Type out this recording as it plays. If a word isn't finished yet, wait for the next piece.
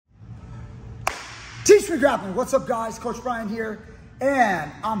TeachMeGrappling. What's up, guys? Coach Brian here,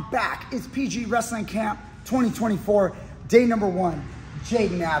 and I'm back. It's PG Wrestling Camp 2024, day number 1,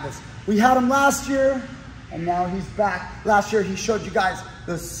 Jaden ABAS. We had him last year, and now he's back. Last year, he showed you guys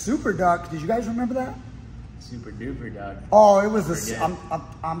the super duck. Did you guys remember that? Super duper duck. Oh, it was the,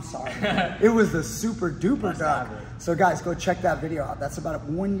 I'm sorry. It was the super duper duck. So guys, go check that video out. That's about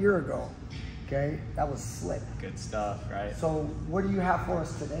 1 year ago. Okay, that was slick. Good stuff, right? So what do you have for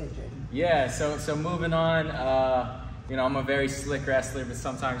us today, Jaden? Yeah, so moving on, you know, I'm a very slick wrestler, but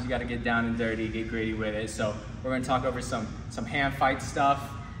sometimes you got to get down and dirty, get gritty with it. So we're going to talk over some hand fight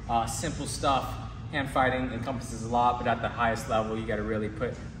stuff, simple stuff. Hand fighting encompasses a lot, but at the highest level, you got to really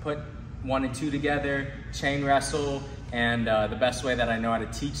put 1 and 2 together, chain wrestle, and the best way that I know how to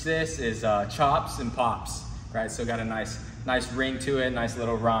teach this is chops and pops, right? So got a nice ring to it, nice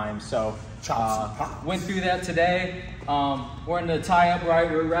little rhyme. So chops and pops. Went through that today. We're in the tie-up, right?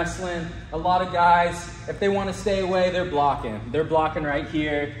 We're wrestling. A lot of guys, if they want to stay away, they're blocking. They're blocking right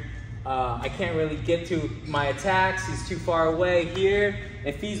here. I can't really get to my attacks. He's too far away here.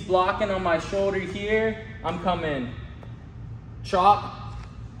 If he's blocking on my shoulder here, I'm coming chop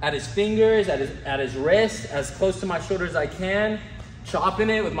at his fingers, at his wrist, as close to my shoulder as I can, chopping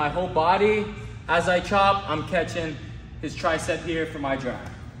it with my whole body. As I chop, I'm catching his tricep here for my drag.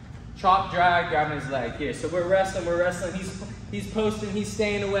 Chop, drag, grabbing his leg here. So we're wrestling. He's posting, he's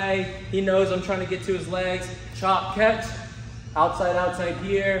staying away. He knows I'm trying to get to his legs. Chop, catch, outside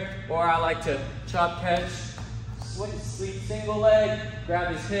here. Or I like to chop, catch, sweep single leg,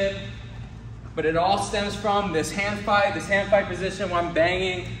 grab his hip. But it all stems from this hand fight position where I'm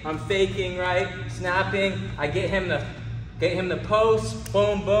banging, I'm faking, right? Snapping. I get him the post,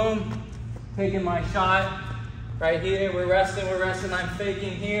 boom, boom. Taking my shot right here. We're wrestling, I'm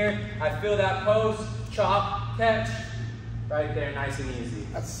faking here. I feel that post, chop, catch. Right there, nice and easy.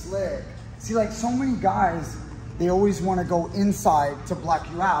 That's slick. See, like so many guys, they always want to go inside to block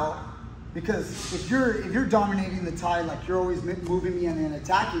you out, because if you're dominating the tie, like you're always moving me and then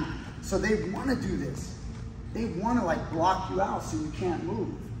attacking, so they want to do this. They want to like block you out so you can't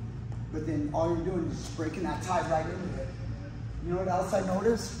move. But then all you're doing is just breaking that tie right into it. You know what else I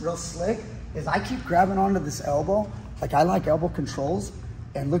noticed, real slick, is I keep grabbing onto this elbow. Like I like elbow controls,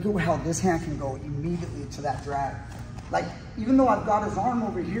 and look at how this hand can go immediately to that drag. Like even though I've got his arm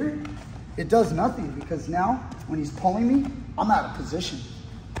over here, it does nothing, because now when he's pulling me, I'm out of position.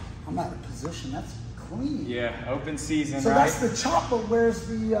 That's clean. Yeah, open season, so right? So that's the chop, but where's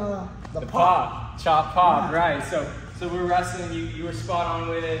the pop? Chop, pop, yeah. Right. So we're wrestling, you were spot on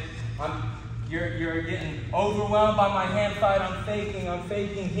with it. You're getting overwhelmed by my hand fight. I'm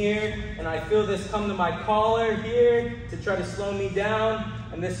faking here, and I feel this come to my collar here to try to slow me down,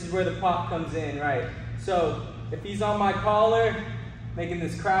 and this is where the pop comes in, right? So if he's on my collar, making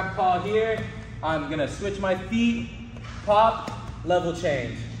this crab claw here, I'm gonna switch my feet, pop, level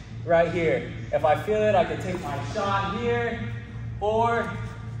change, right here. If I feel it, I can take my shot here, or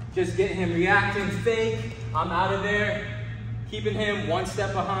just get him reacting, fake, I'm out of there, keeping him 1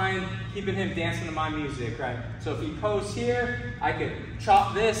 step behind, keeping him dancing to my music, right? So if he posts here, I could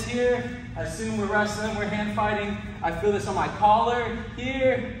chop this here. Assume we're wrestling, we're hand fighting. I feel this on my collar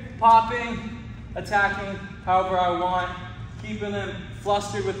here, popping, attacking, however I want, keeping him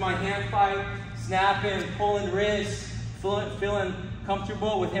flustered with my hand fight, snapping, pulling wrists, feeling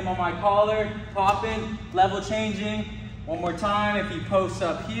comfortable with him on my collar, popping, level changing. 1 more time, if he posts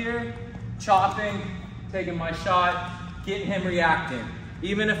up here, chopping, taking my shot, getting him reacting.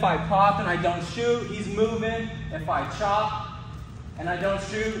 Even if I pop and I don't shoot, he's moving. If I chop and I don't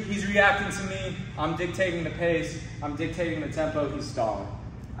shoot, he's reacting to me. I'm dictating the pace, I'm dictating the tempo, he's stalling.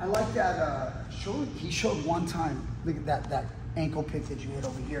 I like that, he showed one time, look at that ankle pick that you hit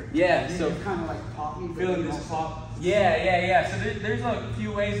over here. Yeah, so kind of like pop me. Feeling this pop. Yeah. So there's a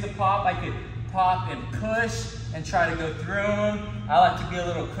few ways to pop. I could pop and push and try to go through them. I like to be a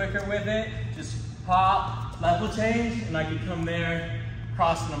little quicker with it. Just pop, level change, and I could come there,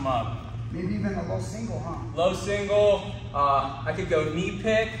 crossing them up. Maybe even a low single, huh? Low single. I could go knee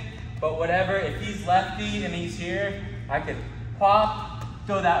pick, but whatever. If he's lefty and he's here, I could pop,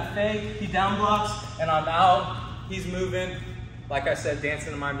 throw that fake, he down blocks, and I'm out. He's moving. Like I said,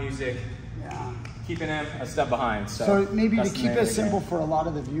 dancing to my music. Yeah. Keeping him a step behind. So maybe to keep it simple for a lot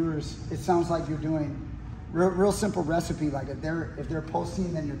of the viewers, it sounds like you're doing real simple recipe. Like if they're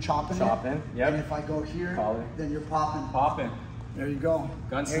posting, then you're chopping. Yep. And if I go here, then you're popping. Popping. There you go.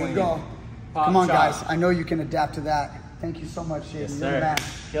 Gunslinging. There you go. Pop, come on, chop. Guys. I know you can adapt to that. Thank you so much, Jaden. Yes, sir.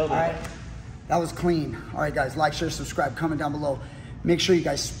 Killed it. All right. That was clean. All right, guys. Like, share, subscribe. Comment down below. Make sure you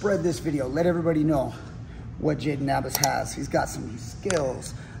guys spread this video. Let everybody know what Jaden ABAS has. He's got some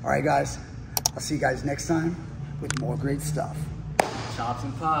skills. All right, guys. I'll see you guys next time with more great stuff. Chops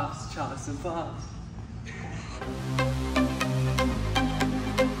and pops, chops and pops.